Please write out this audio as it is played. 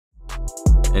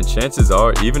And chances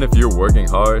are, even if you're working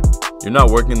hard, you're not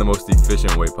working the most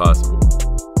efficient way possible.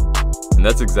 And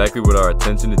that's exactly what our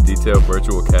Attention to Detail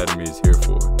Virtual Academy is here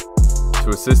for, to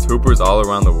assist hoopers all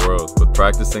around the world with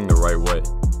practicing the right way.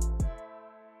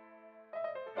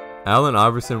 Allen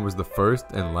Iverson was the first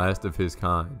and last of his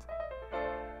kind.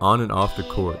 On and off the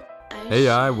court,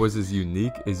 AI was as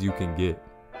unique as you can get.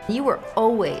 You were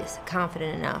always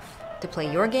confident enough to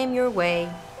play your game your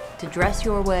way, to dress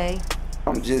your way.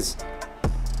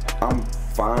 I'm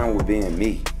fine with being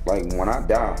me. Like, when I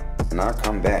die and I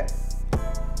come back,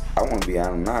 I want to be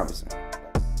Allen Iverson.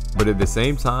 But at the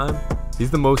same time, he's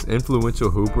the most influential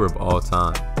hooper of all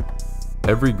time.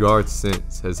 Every guard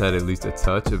since has had at least a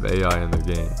touch of AI in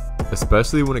their game,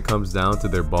 especially when it comes down to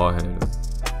their ball handling.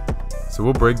 So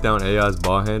we'll break down AI's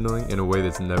ball handling in a way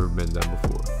that's never been done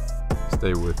before.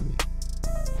 Stay with me.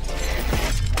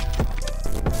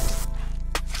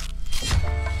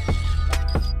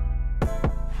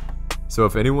 So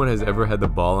if anyone has ever had the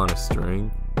ball on a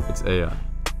string, it's AI.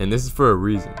 And this is for a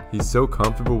reason. He's so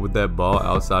comfortable with that ball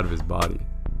outside of his body.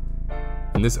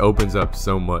 And this opens up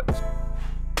so much.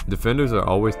 Defenders are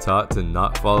always taught to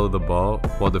not follow the ball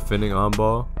while defending on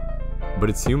ball, but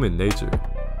it's human nature.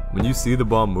 When you see the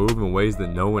ball move in ways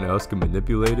that no one else can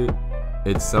manipulate it,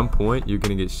 at some point you're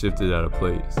going to get shifted out of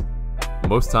place.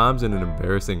 Most times in an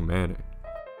embarrassing manner.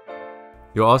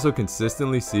 You'll also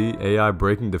consistently see AI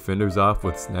breaking defenders off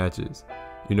with snatches,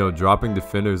 dropping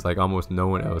defenders like almost no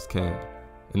one else can.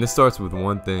 And this starts with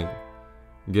one thing: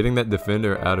 getting that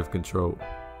defender out of control.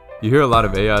 You hear a lot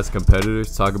of AI's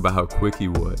competitors talk about how quick he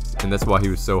was, and that's why he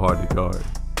was so hard to guard.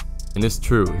 And it's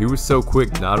true, he was so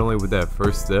quick not only with that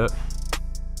first step,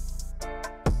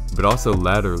 but also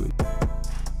laterally,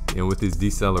 and with his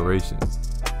decelerations,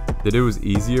 that it was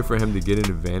easier for him to get an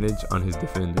advantage on his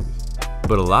defenders.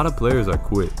 But a lot of players are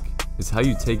quick. It's how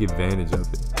you take advantage of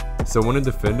it. So when a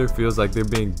defender feels like they're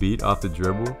being beat off the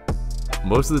dribble,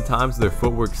 most of the times their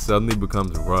footwork suddenly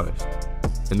becomes rushed,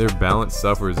 and their balance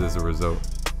suffers as a result.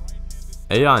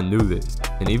 AI knew this,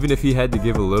 and even if he had to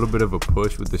give a little bit of a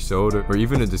push with the shoulder or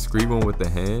even a discreet one with the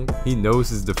hand, he knows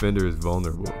his defender is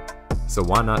vulnerable. So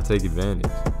why not take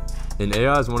advantage? And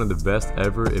AI is one of the best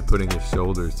ever at putting his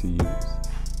shoulders to use.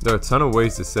 There are a ton of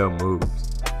ways to sell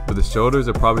moves, but the shoulders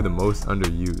are probably the most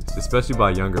underused, especially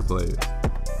by younger players.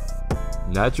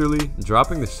 Naturally,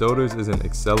 dropping the shoulders is an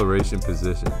acceleration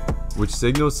position, which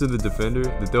signals to the defender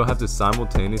that they'll have to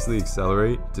simultaneously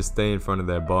accelerate to stay in front of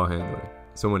that ball handler.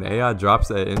 So when AI drops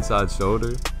that inside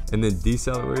shoulder and then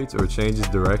decelerates or changes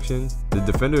directions, the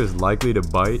defender is likely to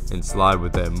bite and slide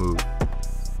with that move.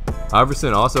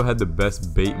 Iverson also had the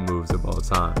best bait moves of all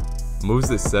time, moves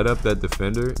that set up that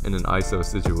defender in an ISO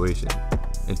situation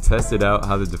and tested out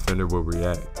how the defender will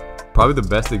react. Probably the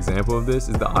best example of this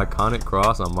is the iconic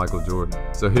cross on Michael Jordan.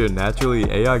 So here, naturally,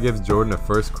 AI gives Jordan a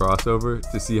first crossover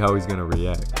to see how he's going to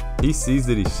react. He sees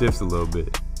that he shifts a little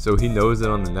bit, so he knows that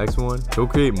on the next one, he'll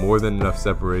create more than enough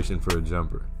separation for a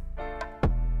jumper.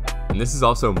 And this is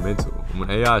also mental. When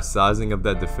AI is sizing up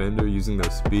that defender using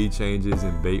those speed changes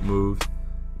and bait moves,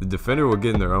 the defender will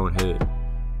get in their own head,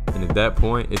 and at that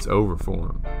point, it's over for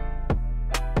him.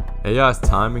 AI's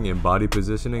timing and body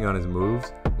positioning on his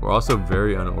moves were also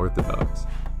very unorthodox,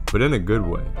 but in a good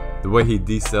way. The way he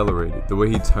decelerated, the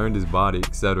way he turned his body,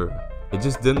 etc. It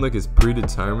just didn't look as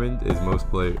predetermined as most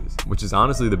players, which is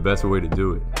honestly the best way to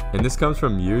do it. And this comes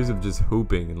from years of just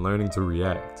hooping and learning to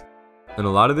react. And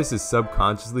a lot of this is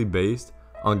subconsciously based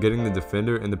on getting the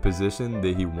defender in the position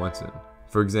that he wants him.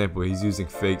 For example, he's using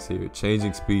fakes here,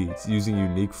 changing speeds, using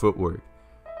unique footwork.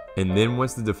 And then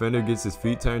once the defender gets his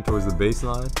feet turned towards the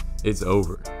baseline, it's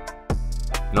over.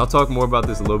 And I'll talk more about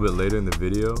this a little bit later in the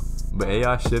video, but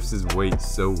AI shifts his weight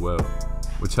so well,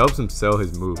 which helps him sell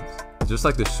his moves. Just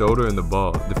like the shoulder and the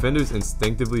ball, defenders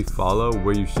instinctively follow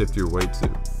where you shift your weight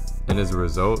to. And as a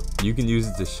result, you can use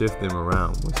it to shift them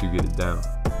around once you get it down.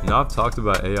 Now I've talked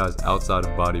about AI's outside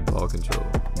of body ball control,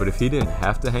 but if he didn't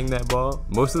have to hang that ball,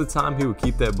 most of the time he would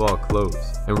keep that ball close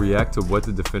and react to what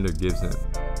the defender gives him.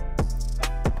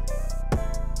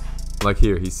 Like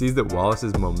here, he sees that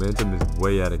Wallace's momentum is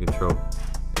way out of control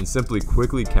and simply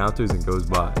quickly counters and goes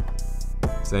by.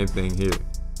 Same thing here.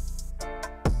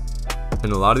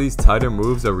 And a lot of these tighter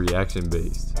moves are reaction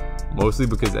based, mostly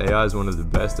because AI is one of the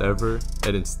best ever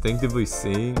at instinctively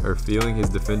seeing or feeling his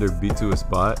defender beat to a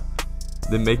spot,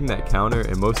 then making that counter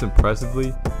and most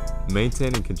impressively,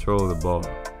 maintaining control of the ball.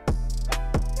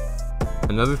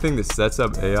 Another thing that sets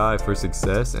up AI for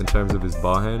success in terms of his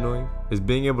ball handling is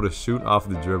being able to shoot off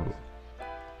the dribble.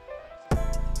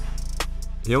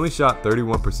 He only shot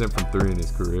 31% from 3 in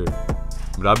his career,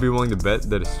 but I'd be willing to bet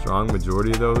that a strong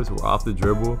majority of those were off the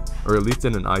dribble or at least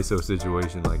in an ISO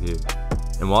situation like here.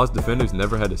 And while his defenders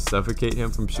never had to suffocate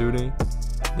him from shooting,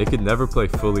 they could never play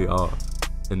fully off,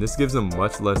 and this gives them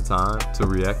much less time to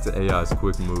react to AI's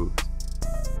quick moves.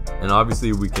 And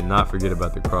obviously we cannot forget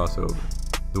about the crossover,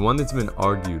 the one that's been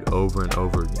argued over and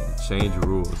over again to change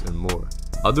rules and more.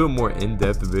 I'll do a more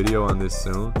in-depth video on this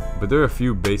soon, but there are a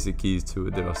few basic keys to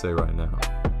it that I'll say right now.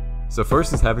 So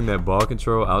first is having that ball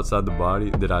control outside the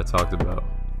body that I talked about.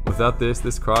 Without this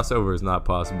crossover is not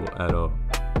possible at all.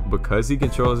 Because he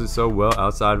controls it so well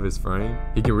outside of his frame,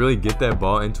 he can really get that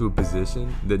ball into a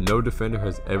position that no defender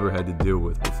has ever had to deal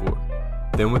with before.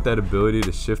 Then with that ability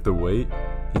to shift the weight,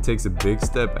 he takes a big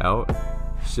step out,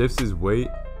 shifts his weight,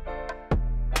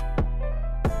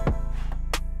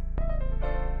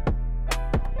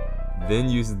 then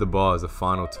uses the ball as a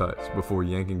final touch before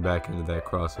yanking back into that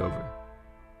crossover.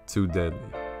 Too deadly.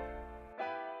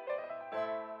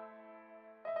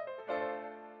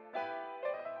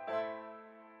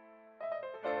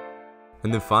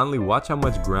 And then finally, watch how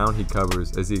much ground he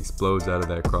covers as he explodes out of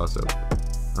that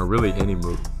crossover, or really any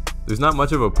move. There's not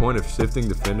much of a point of shifting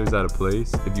defenders out of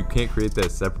place if you can't create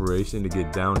that separation to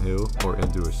get downhill or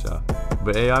into a shot.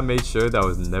 But AI made sure that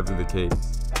was never the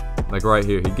case. Like right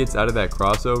here, he gets out of that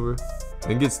crossover,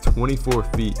 then gets 24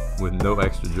 feet with no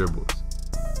extra dribbles.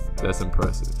 That's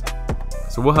impressive.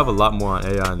 So we'll have a lot more on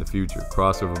AI in the future,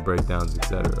 crossover breakdowns,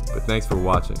 etc. But thanks for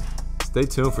watching. Stay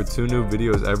tuned for 2 new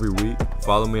videos every week,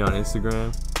 follow me on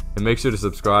Instagram, and make sure to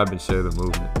subscribe and share the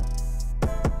movement.